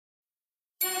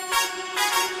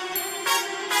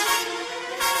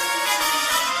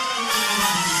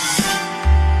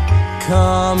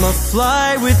Come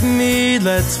fly with me,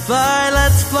 let's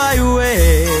fly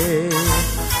away.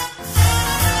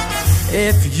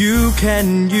 If you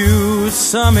can use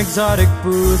some exotic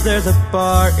booze, there's a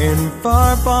bar in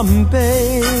far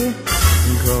Bombay.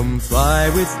 Come fly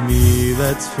with me,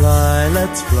 let's fly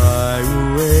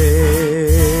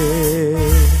away.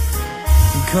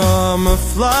 Come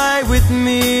fly with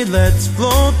me, let's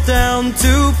float down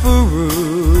to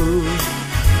Peru.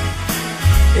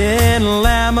 In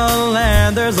Llama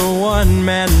Land there's a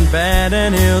one-man band,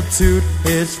 and he'll toot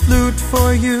his flute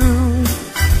for you.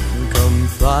 Come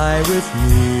fly with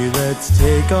me, let's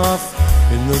take off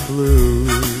in the blue.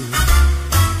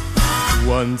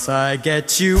 Once I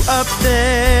get you up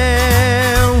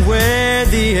there where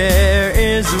the air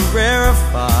is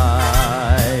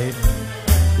rarefied,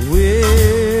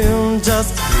 we'll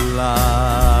just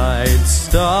glide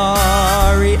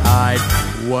starry-eyed.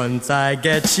 Once I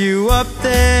get you up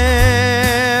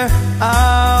there,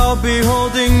 I'll be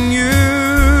holding you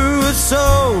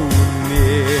so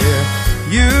near.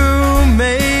 You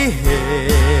may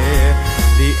hear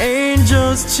the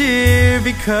angels cheer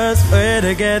because we're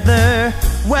together.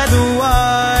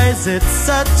 Weather-wise, it's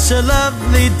such a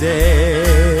lovely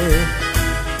day.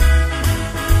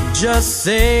 Just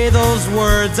say those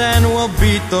words and we'll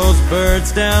beat those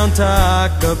birds down to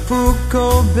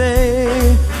Acapulco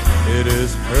Bay. It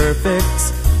is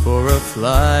perfect for a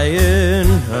flying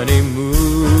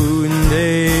honeymoon,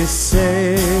 they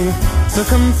say. So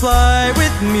come fly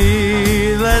with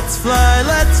me, let's fly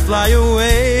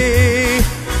away.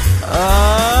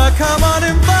 Come on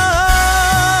and fly.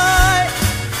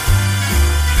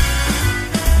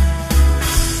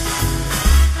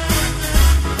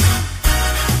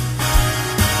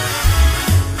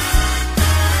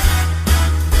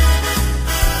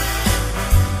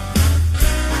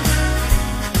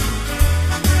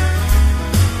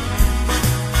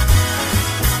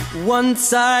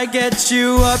 Once I get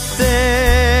you up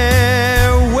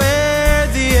there where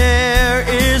the air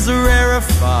is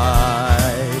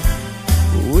rarefied,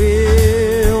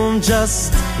 we'll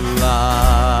just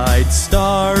glide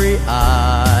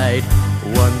starry-eyed.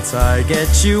 Once I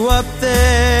get you up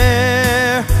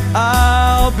there,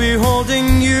 I'll be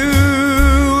holding you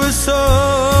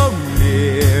so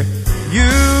near. You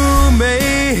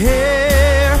may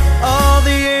hear all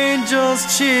the angels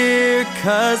cheer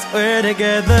 'cause we're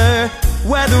together.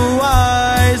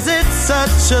 Weather-wise, it's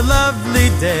such a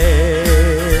lovely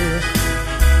day.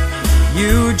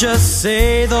 You just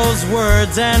say those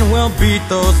words and we'll beat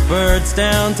those birds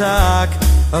down to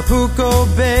Acapulco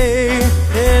Bay.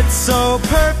 It's so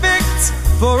perfect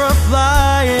for a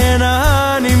flying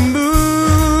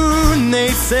honeymoon,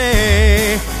 they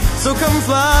say. So come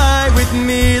fly with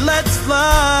me, let's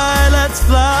fly.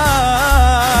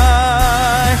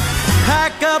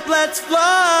 Pack up, let's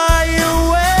fly.